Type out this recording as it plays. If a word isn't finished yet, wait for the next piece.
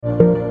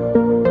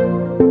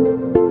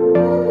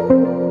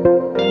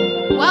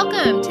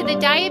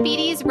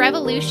Diabetes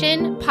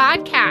Revolution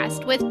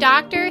podcast with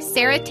Dr.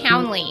 Sarah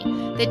Townley,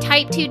 the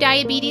type 2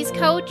 diabetes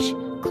coach,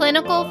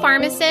 clinical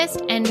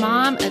pharmacist, and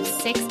mom of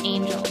 6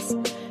 angels.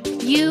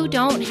 You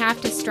don't have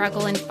to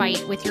struggle and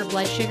fight with your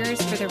blood sugars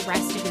for the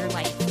rest of your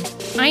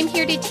life. I'm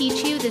here to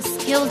teach you the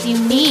skills you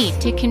need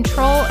to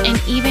control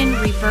and even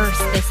reverse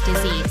this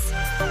disease.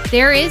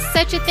 There is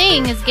such a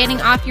thing as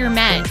getting off your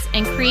meds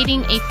and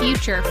creating a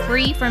future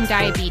free from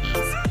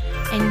diabetes.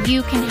 And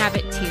you can have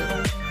it too.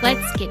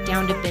 Let's get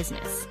down to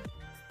business.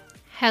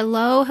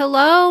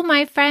 Hello,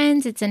 my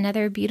friends. It's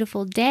another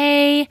beautiful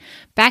day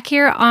back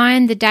here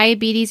on the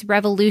Diabetes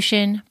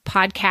Revolution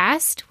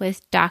podcast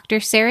with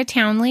Dr. Sarah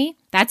Townley.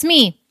 That's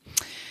me.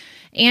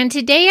 And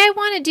today I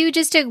want to do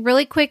just a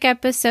really quick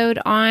episode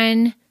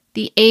on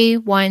the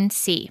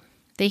A1c,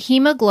 the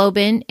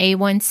hemoglobin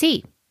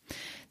A1c.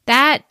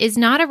 That is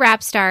not a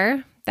rap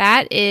star.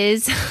 That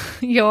is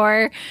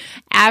your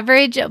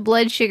average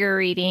blood sugar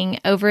reading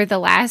over the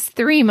last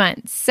 3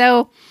 months.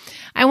 So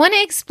I want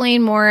to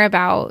explain more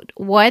about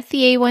what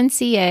the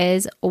A1c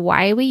is,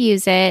 why we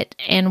use it,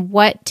 and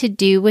what to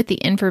do with the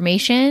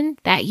information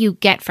that you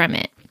get from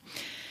it.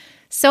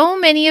 So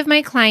many of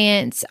my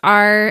clients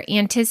are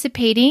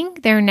anticipating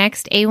their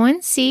next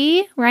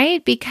A1c,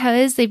 right?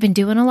 Because they've been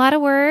doing a lot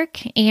of work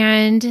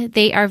and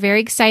they are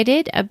very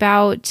excited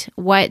about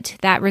what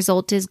that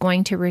result is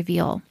going to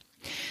reveal.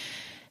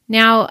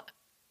 Now,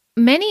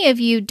 many of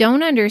you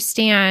don't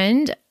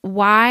understand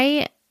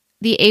why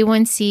the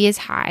A1c is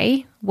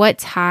high,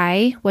 what's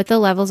high, what the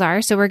levels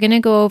are. So we're going to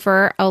go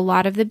over a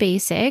lot of the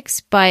basics,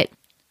 but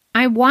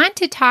I want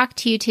to talk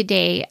to you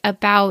today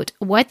about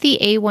what the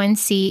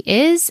A1c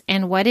is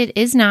and what it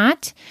is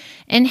not,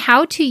 and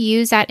how to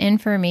use that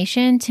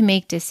information to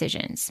make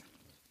decisions.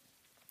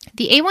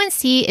 The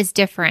A1c is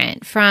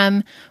different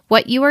from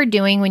what you are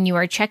doing when you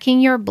are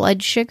checking your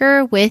blood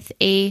sugar with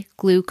a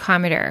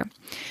glucometer.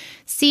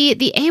 See,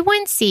 the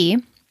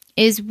A1c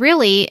is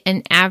really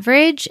an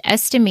average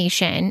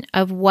estimation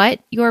of what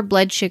your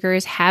blood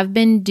sugars have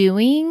been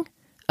doing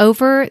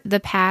over the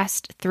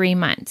past 3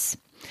 months.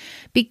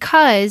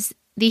 Because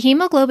the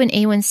hemoglobin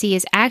A1c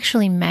is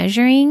actually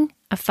measuring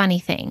a funny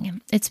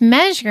thing. It's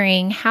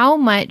measuring how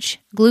much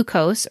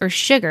glucose or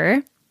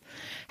sugar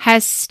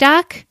has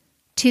stuck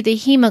to the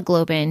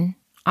hemoglobin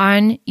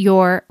on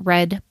your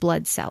red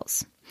blood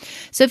cells.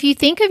 So if you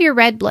think of your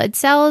red blood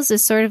cells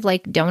as sort of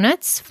like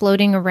donuts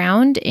floating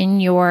around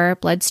in your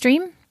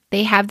bloodstream,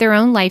 they have their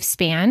own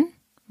lifespan,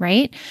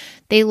 right?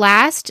 They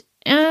last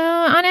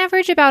on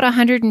average about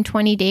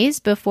 120 days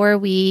before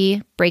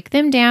we break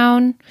them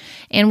down,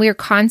 and we're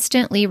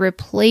constantly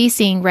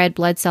replacing red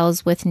blood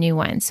cells with new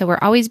ones. So we're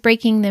always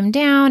breaking them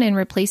down and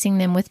replacing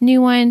them with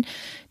new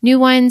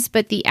ones,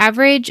 but the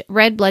average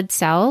red blood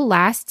cell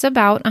lasts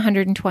about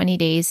 120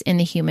 days in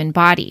the human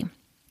body.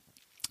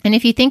 And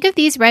if you think of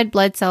these red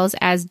blood cells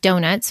as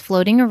donuts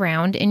floating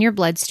around in your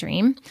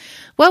bloodstream,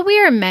 what we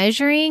are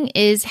measuring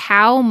is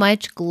how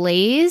much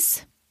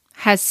glaze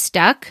has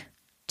stuck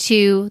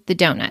to the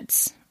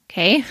donuts.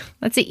 Okay,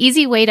 that's an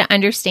easy way to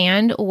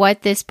understand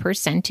what this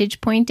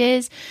percentage point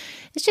is.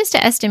 It's just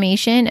an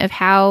estimation of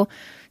how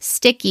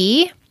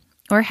sticky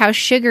or how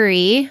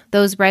sugary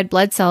those red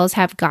blood cells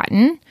have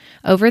gotten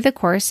over the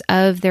course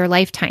of their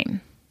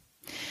lifetime.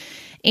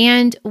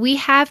 And we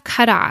have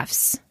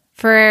cutoffs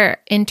for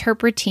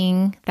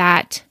interpreting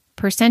that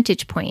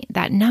percentage point,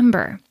 that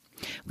number.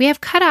 We have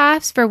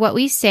cutoffs for what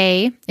we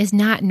say is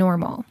not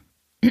normal.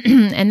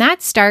 And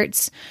that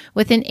starts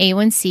with an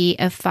A1c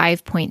of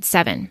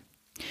 5.7.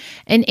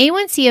 An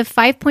A1c of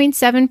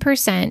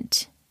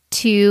 5.7%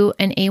 to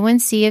an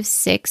A1c of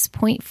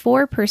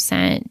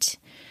 6.4%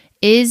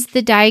 is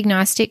the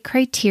diagnostic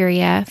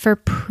criteria for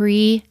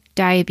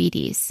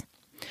pre-diabetes.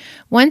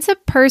 Once a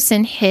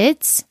person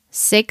hits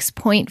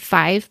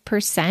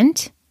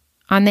 6.5%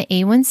 on the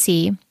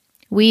A1c,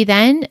 we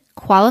then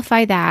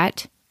qualify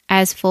that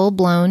as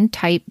full-blown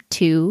type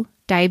 2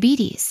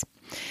 diabetes.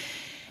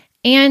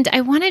 And I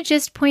want to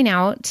just point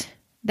out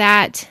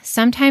that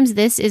sometimes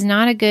this is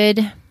not a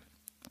good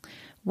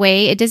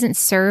way. It doesn't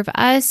serve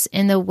us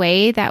in the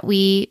way that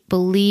we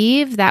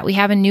believe that we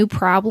have a new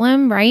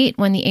problem, right?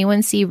 When the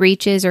A1c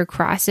reaches or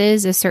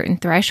crosses a certain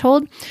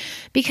threshold.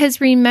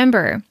 Because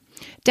remember,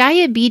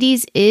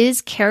 diabetes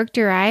is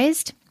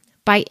characterized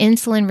by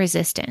insulin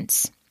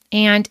resistance.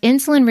 And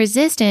insulin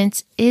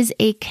resistance is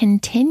a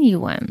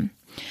continuum.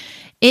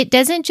 It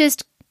doesn't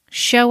just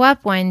show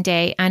up one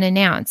day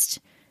unannounced.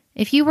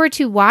 If you were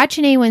to watch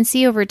an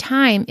A1c over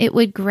time, it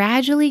would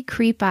gradually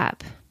creep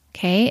up,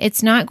 okay?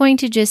 It's not going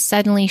to just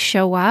suddenly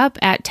show up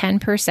at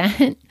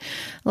 10%.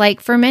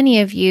 Like for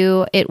many of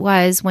you, it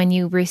was when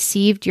you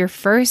received your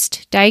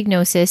first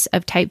diagnosis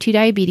of type 2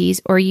 diabetes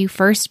or you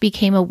first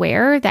became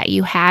aware that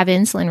you have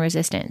insulin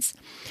resistance.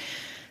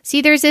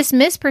 See, there's this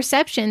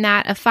misperception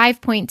that a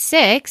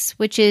 5.6,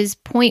 which is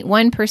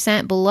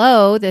 0.1%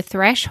 below the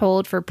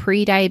threshold for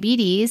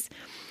pre-diabetes,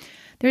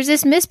 there's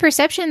this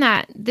misperception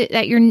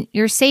that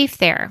you're safe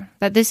there,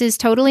 that this is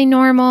totally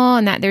normal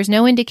and that there's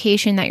no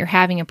indication that you're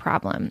having a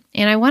problem.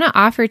 And I want to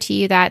offer to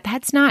you that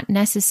that's not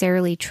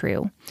necessarily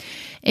true.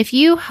 If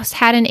you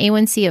had an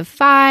A1C of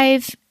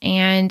 5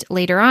 and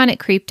later on it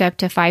creeped up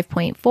to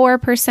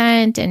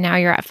 5.4% and now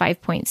you're at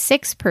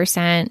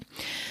 5.6%,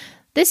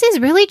 this is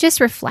really just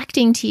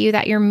reflecting to you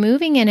that you're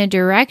moving in a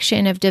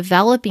direction of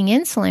developing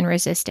insulin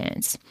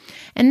resistance.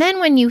 And then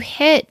when you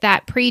hit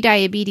that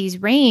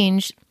pre-diabetes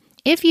range,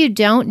 if you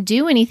don't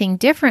do anything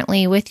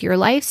differently with your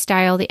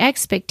lifestyle, the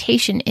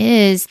expectation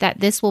is that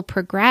this will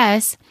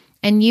progress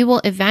and you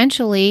will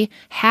eventually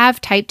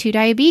have type 2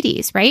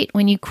 diabetes, right?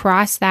 When you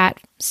cross that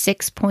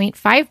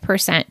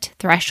 6.5%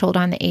 threshold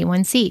on the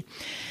A1C.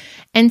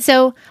 And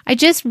so I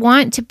just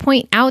want to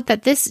point out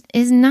that this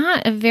is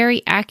not a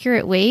very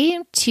accurate way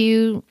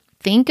to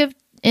think of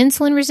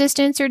insulin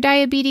resistance or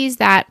diabetes,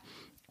 that,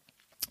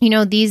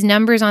 these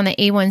numbers on the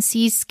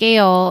A1C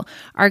scale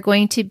are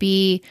going to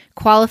be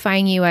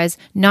qualifying you as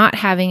not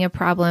having a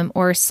problem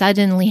or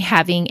suddenly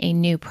having a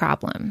new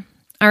problem.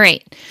 All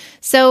right.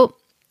 So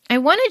I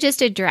want to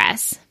just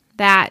address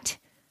that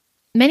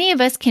many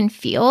of us can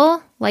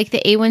feel like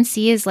the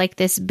A1C is like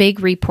this big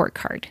report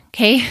card,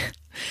 okay?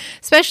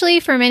 Especially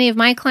for many of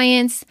my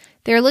clients,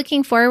 they're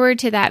looking forward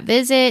to that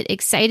visit,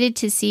 excited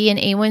to see an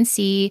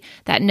A1C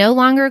that no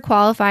longer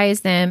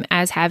qualifies them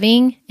as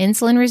having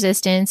insulin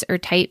resistance or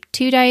type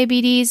 2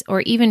 diabetes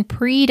or even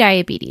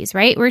pre-diabetes,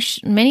 right?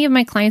 Many of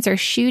my clients are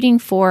shooting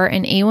for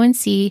an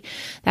A1C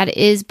that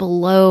is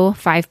below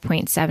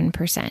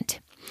 5.7%.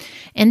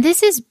 And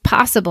this is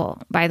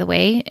possible, by the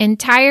way,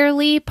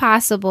 entirely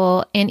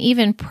possible and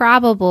even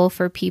probable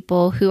for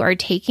people who are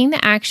taking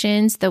the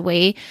actions the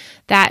way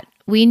that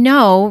we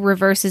know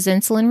reverses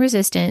insulin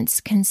resistance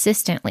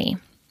consistently.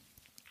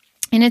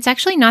 And it's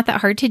actually not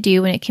that hard to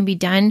do, and it can be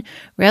done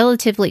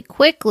relatively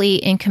quickly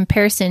in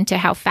comparison to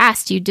how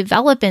fast you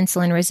develop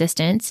insulin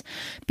resistance,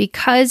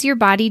 because your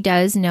body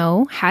does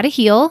know how to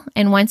heal.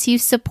 And once you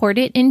support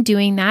it in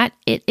doing that,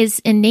 it is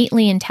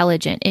innately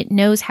intelligent. It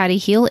knows how to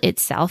heal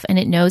itself, and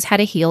it knows how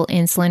to heal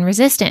insulin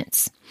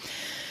resistance.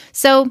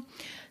 So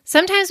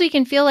sometimes we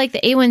can feel like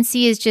the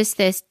A1C is just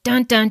this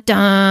dun, dun,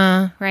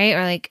 dun, right?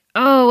 Or like,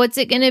 oh, what's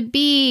it going to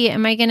be?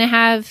 Am I going to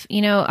have,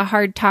 a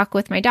hard talk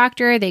with my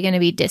doctor? Are they going to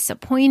be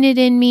disappointed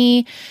in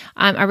me?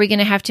 Are we going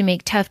to have to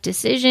make tough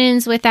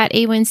decisions with that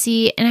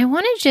A1C? And I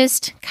want to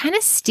just kind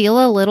of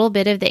steal a little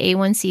bit of the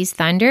A1C's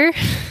thunder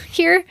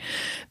here,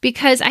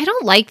 because I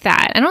don't like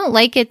that. I don't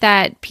like it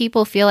that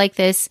people feel like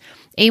this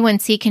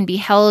A1C can be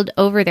held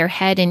over their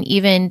head and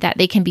even that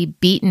they can be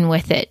beaten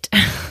with it.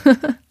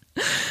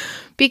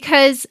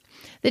 Because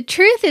the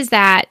truth is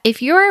that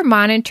if you're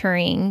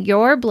monitoring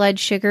your blood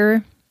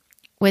sugar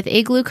with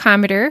a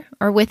glucometer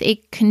or with a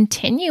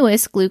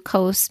continuous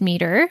glucose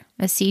meter,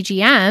 a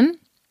CGM,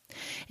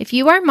 if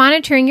you are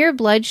monitoring your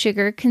blood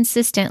sugar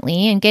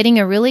consistently and getting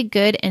a really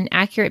good and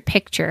accurate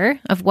picture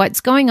of what's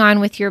going on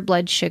with your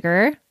blood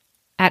sugar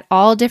at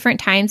all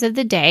different times of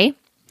the day,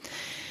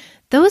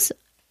 those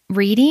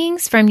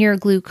readings from your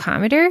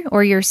glucometer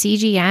or your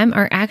CGM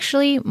are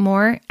actually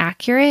more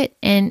accurate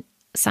and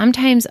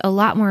sometimes a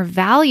lot more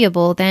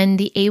valuable than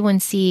the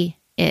A1C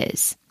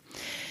is,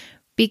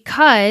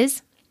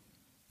 because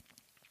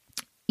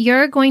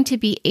you're going to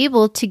be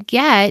able to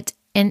get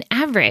an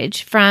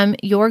average from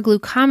your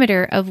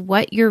glucometer of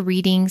what your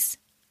readings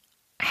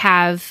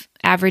have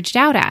averaged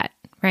out at,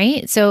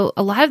 right? So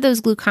a lot of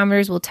those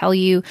glucometers will tell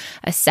you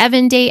a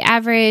 7-day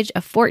average, a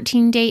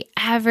 14-day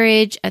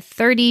average, a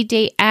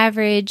 30-day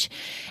average.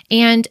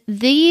 And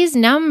these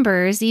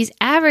numbers, these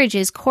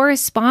averages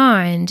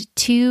correspond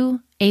to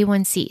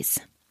A1Cs,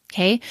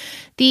 okay?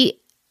 The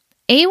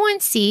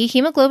A1C,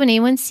 hemoglobin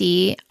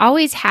A1C,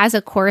 always has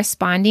a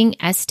corresponding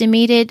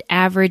estimated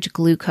average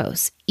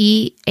glucose,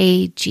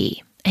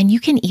 EAG. And you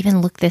can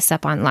even look this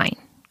up online,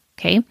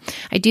 okay?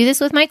 I do this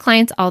with my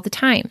clients all the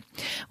time.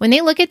 When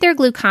they look at their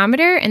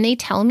glucometer and they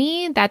tell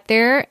me that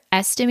their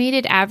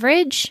estimated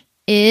average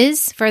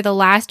is for the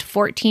last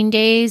 14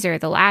 days or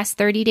the last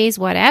 30 days,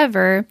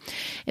 whatever,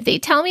 if they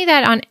tell me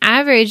that on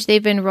average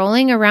they've been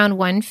rolling around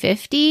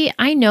 150,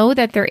 I know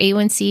that their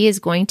A1C is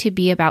going to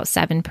be about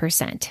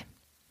 7%.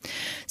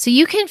 So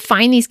you can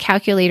find these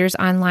calculators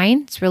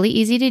online. It's really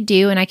easy to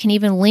do, and I can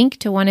even link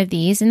to one of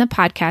these in the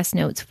podcast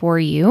notes for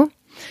you.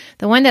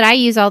 The one that I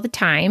use all the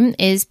time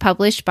is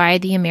published by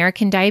the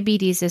American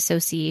Diabetes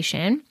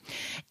Association,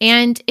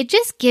 and it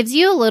just gives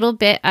you a little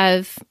bit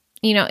of,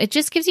 it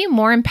just gives you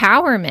more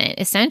empowerment,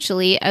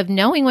 essentially, of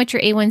knowing what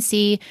your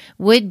A1C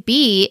would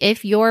be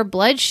if your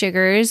blood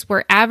sugars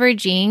were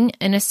averaging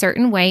in a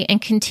certain way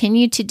and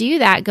continue to do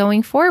that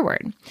going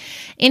forward.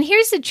 And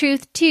here's the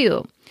truth,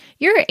 too.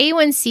 Your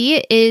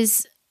A1C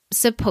is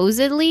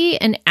supposedly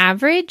an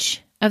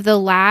average of the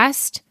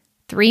last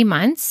 3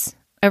 months,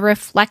 a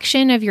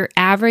reflection of your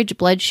average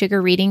blood sugar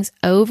readings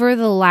over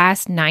the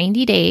last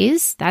 90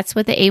 days. That's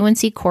what the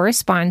A1C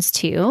corresponds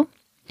to.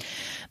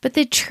 But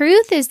the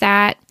truth is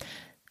that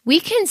we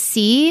can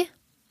see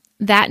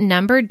that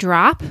number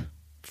drop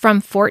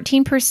from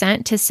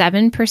 14% to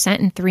 7%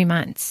 in 3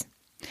 months.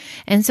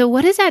 And so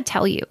what does that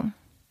tell you?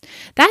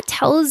 That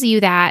tells you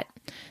that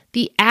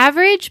the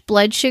average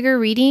blood sugar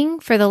reading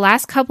for the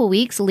last couple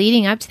weeks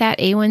leading up to that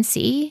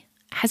A1C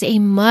has a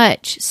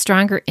much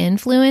stronger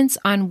influence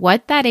on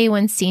what that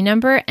A1C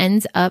number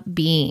ends up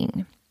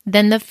being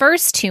than the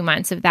first 2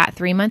 months of that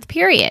 3-month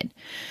period,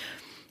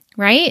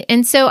 right?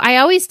 And so I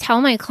always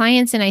tell my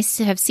clients, and I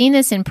have seen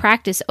this in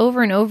practice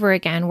over and over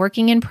again,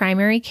 working in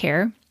primary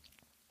care,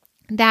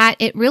 that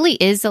it really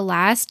is the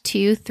last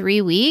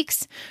 2-3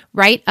 weeks,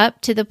 right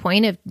up to the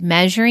point of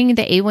measuring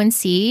the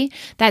A1C,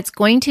 that's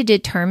going to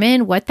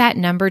determine what that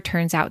number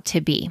turns out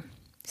to be.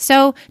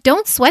 So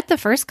don't sweat the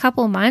first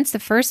couple months, the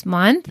first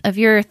month of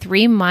your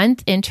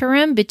 3-month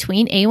interim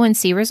between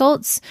A1C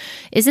results.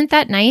 Isn't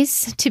that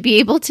nice to be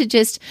able to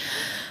just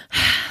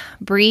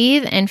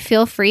breathe and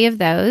feel free of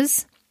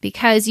those?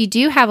 Because you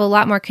do have a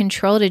lot more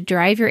control to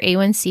drive your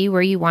A1C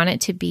where you want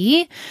it to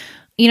be,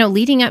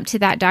 leading up to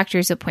that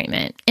doctor's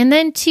appointment. And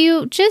then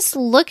to just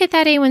look at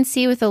that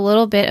A1C with a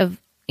little bit of,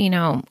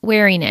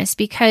 wariness,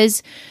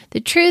 because the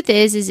truth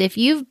is if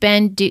you've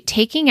been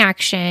taking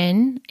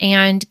action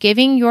and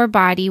giving your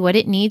body what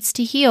it needs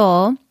to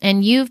heal,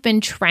 and you've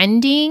been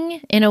trending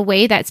in a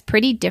way that's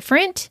pretty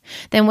different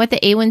than what the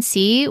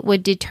A1C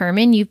would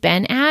determine you've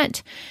been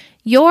at,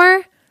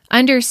 your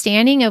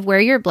understanding of where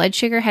your blood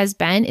sugar has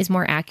been is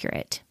more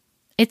accurate.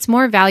 It's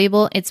more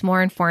valuable. It's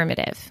more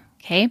informative.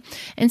 Okay.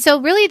 And so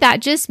really that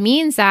just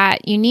means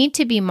that you need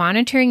to be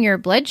monitoring your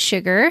blood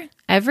sugar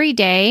every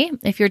day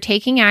if you're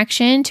taking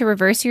action to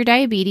reverse your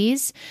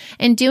diabetes,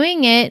 and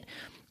doing it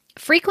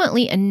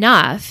frequently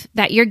enough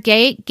that you're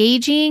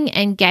gauging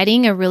and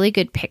getting a really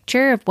good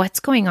picture of what's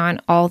going on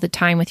all the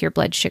time with your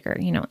blood sugar,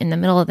 in the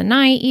middle of the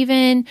night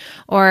even,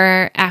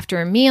 or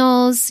after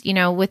meals,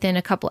 within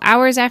a couple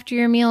hours after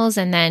your meals,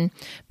 and then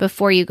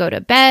before you go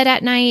to bed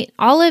at night.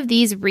 All of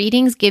these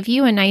readings give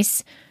you a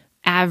nice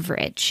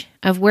average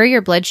of where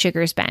your blood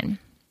sugar's been.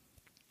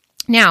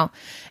 Now,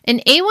 an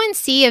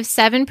A1C of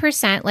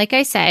 7%, like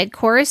I said,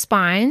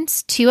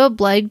 corresponds to a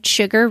blood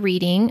sugar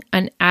reading,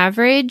 an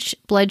average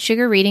blood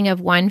sugar reading of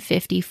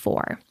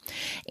 154.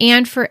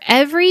 And for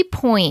every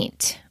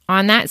point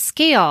on that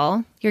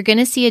scale, you're going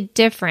to see a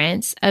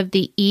difference of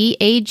the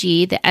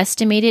EAG, the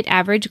estimated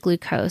average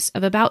glucose,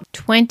 of about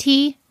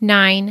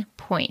 29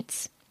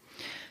 points.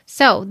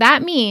 So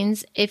that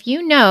means if a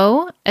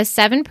 7%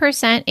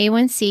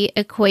 A1C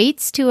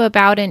equates to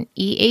about an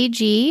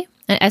EAG,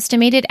 an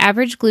estimated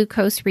average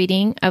glucose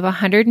reading of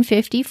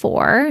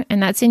 154,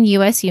 and that's in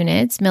US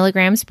units,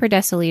 milligrams per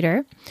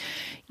deciliter,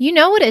 you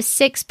know what a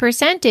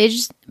 6%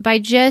 is by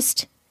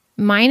just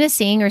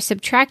minusing or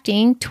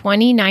subtracting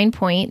 29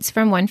 points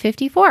from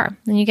 154.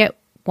 Then you get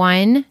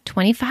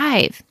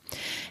 125.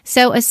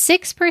 So a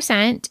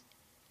 6%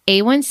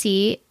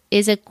 A1C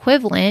is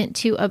equivalent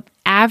to an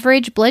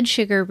average blood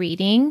sugar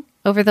reading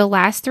over the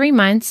last 3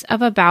 months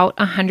of about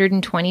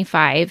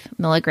 125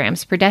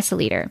 milligrams per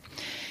deciliter.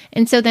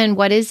 And so then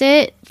what is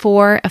it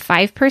for a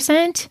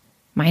 5%?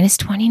 Minus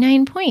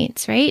 29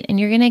 points, right? And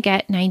you're going to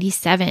get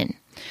 97.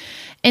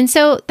 And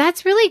so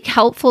that's really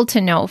helpful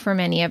to know for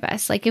many of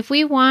us. Like if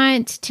we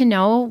want to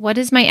know what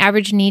does my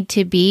average need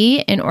to be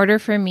in order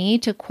for me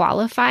to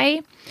qualify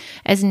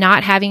as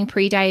not having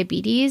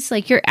prediabetes,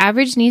 like your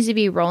average needs to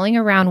be rolling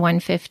around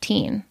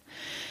 115.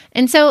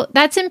 And so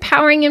that's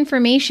empowering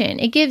information.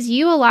 It gives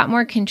you a lot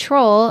more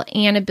control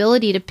and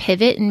ability to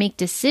pivot and make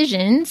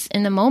decisions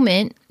in the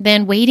moment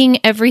than waiting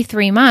every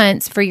 3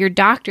 months for your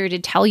doctor to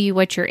tell you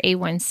what your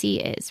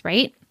A1C is,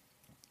 right?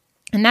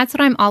 And that's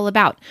what I'm all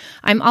about.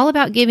 I'm all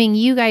about giving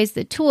you guys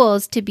the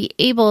tools to be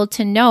able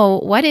to know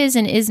what is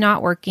and is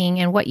not working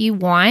and what you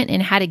want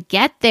and how to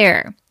get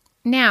there.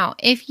 Now,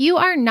 if you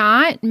are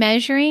not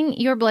measuring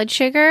your blood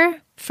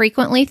sugar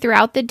frequently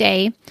throughout the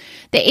day,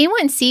 the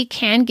A1C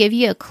can give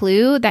you a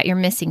clue that you're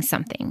missing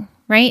something,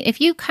 right? If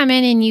you come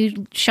in and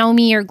you show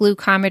me your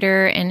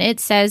glucometer and it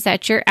says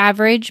that your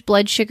average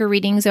blood sugar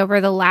readings over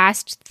the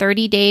last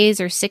 30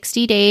 days or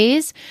 60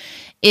 days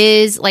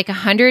is like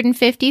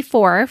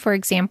 154, for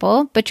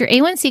example, but your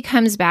A1C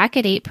comes back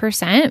at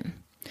 8%,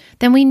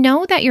 then we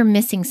know that you're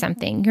missing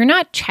something. You're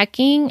not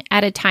checking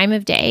at a time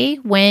of day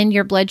when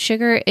your blood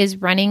sugar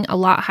is running a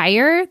lot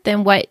higher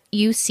than what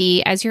you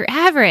see as your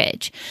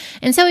average.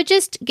 And so it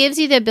just gives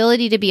you the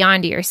ability to be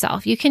onto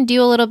yourself. You can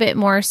do a little bit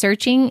more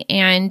searching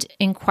and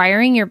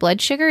inquiring your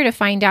blood sugar to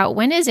find out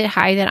when is it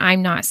high that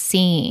I'm not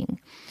seeing.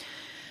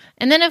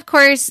 And then, of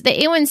course, the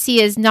A1C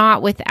is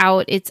not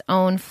without its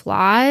own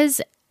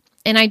flaws.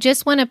 And I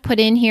just want to put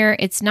in here,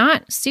 it's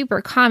not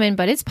super common,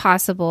 but it's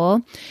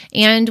possible.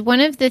 And one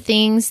of the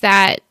things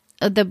that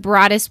the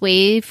broadest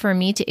way for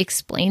me to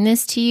explain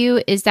this to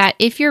you is that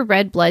if your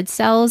red blood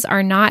cells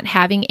are not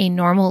having a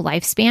normal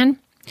lifespan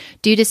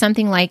due to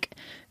something like,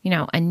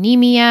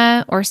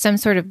 anemia or some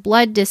sort of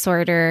blood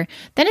disorder,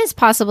 then it's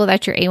possible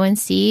that your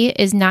A1C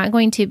is not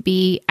going to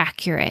be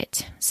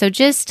accurate. So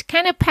just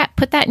kind of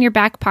put that in your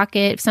back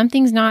pocket. If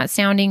something's not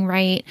sounding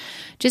right,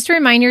 just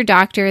remind your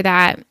doctor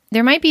that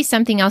there might be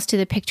something else to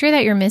the picture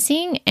that you're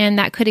missing, and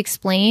that could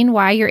explain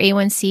why your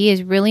A1C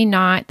is really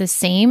not the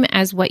same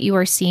as what you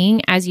are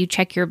seeing as you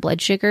check your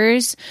blood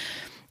sugars,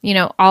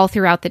 all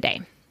throughout the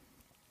day.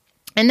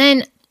 And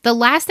then the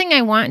last thing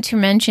I want to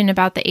mention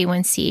about the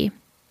A1C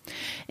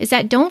is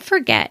that don't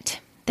forget,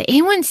 the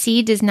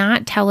A1C does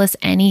not tell us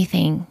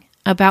anything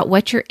about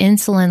what your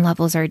insulin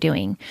levels are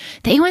doing.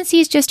 The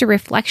A1C is just a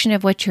reflection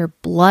of what your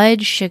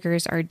blood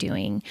sugars are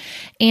doing.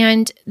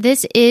 And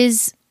this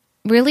is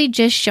really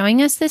just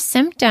showing us the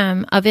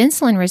symptom of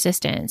insulin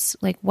resistance.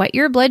 Like what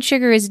your blood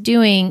sugar is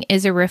doing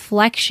is a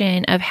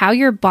reflection of how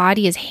your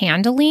body is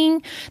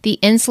handling the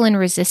insulin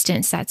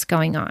resistance that's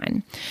going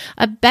on.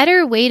 A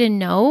better way to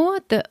know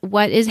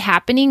what is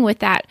happening with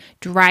that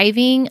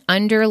driving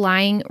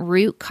underlying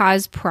root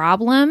cause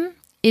problem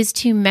is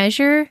to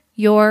measure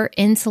your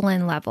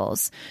insulin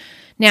levels.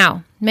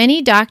 Now,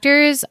 many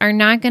doctors are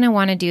not going to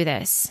want to do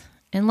this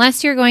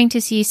unless you're going to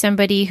see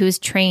somebody who's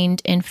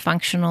trained in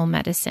functional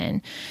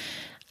medicine.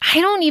 I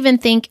don't even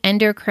think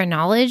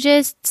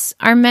endocrinologists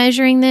are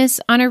measuring this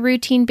on a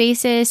routine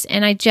basis,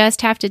 and I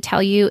just have to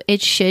tell you,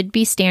 it should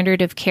be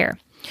standard of care.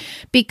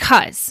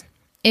 Because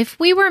if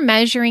we were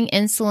measuring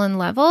insulin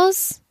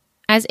levels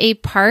as a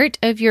part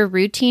of your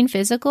routine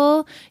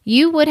physical,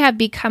 you would have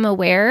become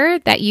aware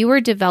that you were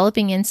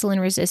developing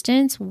insulin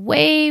resistance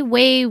way,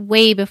 way,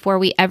 way before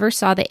we ever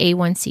saw the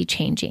A1C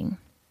changing,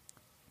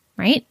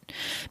 right?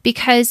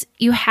 Because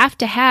you have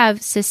to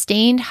have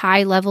sustained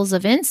high levels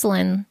of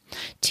insulin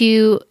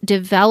to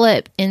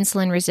develop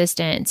insulin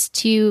resistance,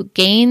 to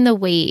gain the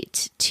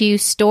weight, to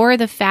store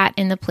the fat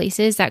in the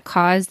places that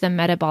cause the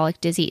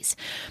metabolic disease.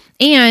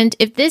 And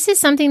if this is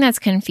something that's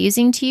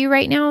confusing to you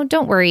right now,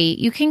 don't worry.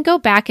 You can go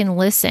back and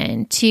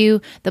listen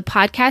to the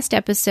podcast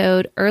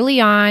episode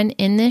early on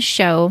in this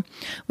show,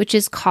 which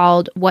is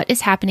called What is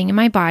Happening in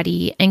My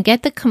Body, and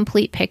get the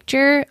complete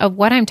picture of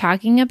what I'm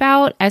talking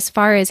about as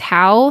far as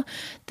how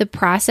the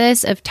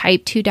process of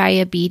type 2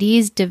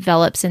 diabetes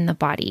develops in the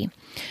body.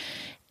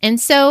 And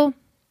so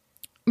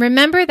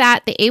remember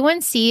that the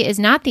A1C is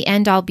not the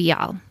end-all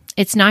be-all.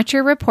 It's not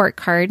your report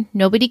card.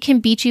 Nobody can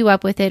beat you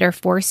up with it or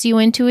force you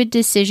into a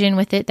decision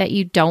with it that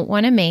you don't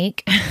want to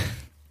make.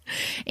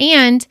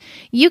 And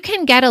you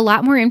can get a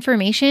lot more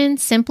information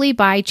simply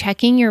by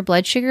checking your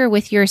blood sugar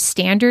with your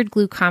standard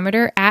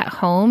glucometer at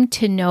home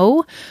to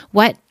know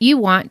what you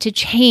want to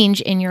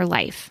change in your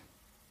life.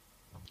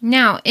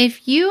 Now,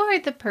 if you are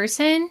the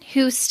person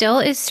who still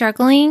is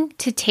struggling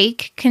to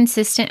take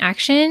consistent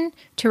action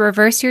to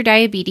reverse your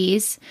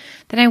diabetes,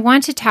 then I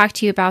want to talk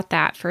to you about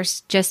that for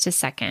just a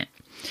second.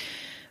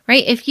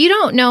 Right? If you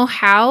don't know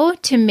how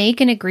to make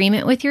an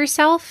agreement with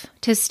yourself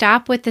to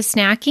stop with the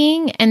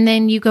snacking and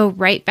then you go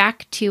right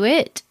back to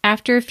it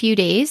after a few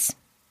days,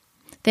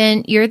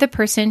 then you're the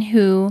person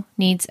who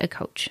needs a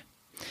coach.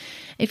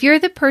 If you're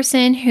the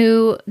person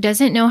who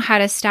doesn't know how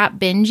to stop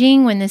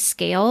binging when the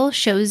scale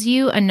shows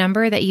you a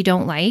number that you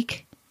don't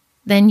like,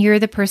 then you're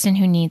the person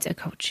who needs a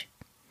coach.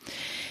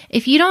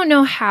 If you don't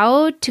know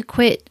how to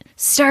quit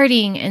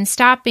starting and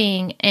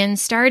stopping and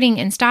starting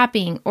and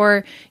stopping,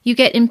 or you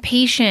get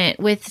impatient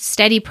with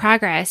steady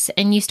progress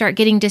and you start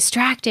getting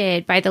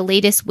distracted by the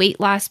latest weight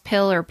loss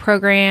pill or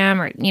program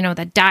or,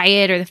 the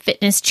diet or the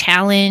fitness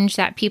challenge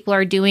that people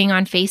are doing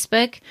on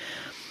Facebook,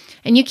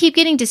 and you keep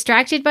getting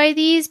distracted by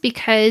these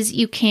because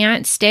you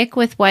can't stick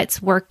with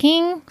what's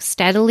working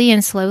steadily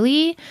and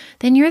slowly,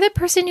 then you're the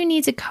person who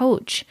needs a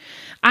coach.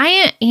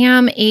 I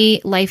am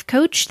a life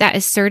coach that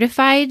is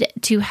certified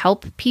to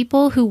help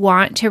people who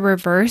want to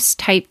reverse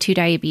type 2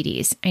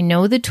 diabetes. I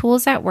know the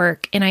tools that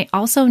work, and I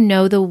also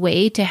know the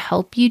way to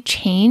help you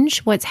change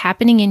what's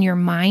happening in your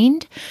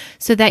mind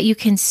so that you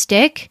can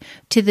stick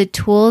to the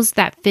tools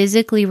that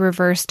physically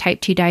reverse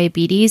type 2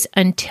 diabetes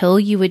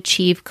until you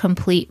achieve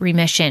complete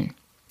remission.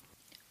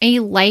 A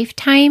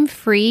lifetime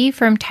free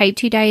from type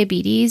 2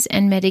 diabetes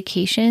and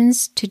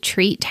medications to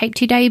treat type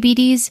 2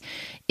 diabetes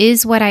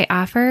is what I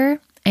offer,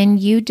 and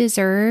you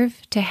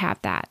deserve to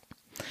have that.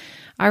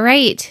 All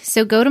right,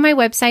 so go to my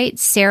website,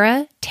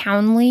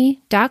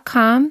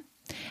 sarahtownley.com,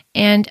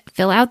 and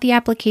fill out the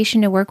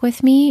application to work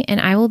with me, and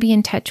I will be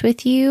in touch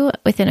with you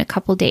within a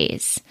couple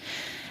days.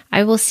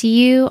 I will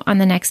see you on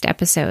the next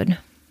episode.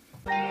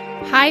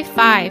 High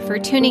five for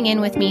tuning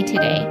in with me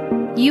today.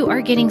 You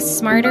are getting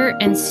smarter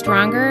and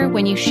stronger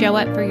when you show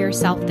up for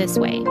yourself this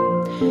way.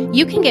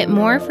 You can get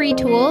more free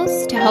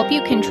tools to help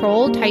you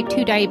control type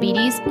 2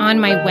 diabetes on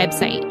my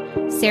website,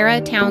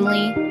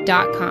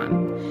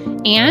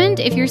 sarahtownley.com. And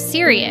if you're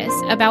serious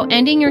about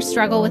ending your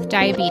struggle with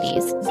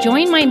diabetes,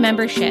 join my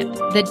membership,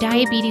 The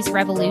Diabetes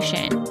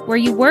Revolution, where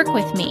you work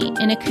with me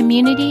in a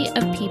community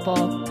of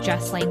people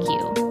just like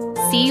you.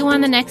 See you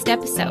on the next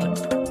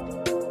episode.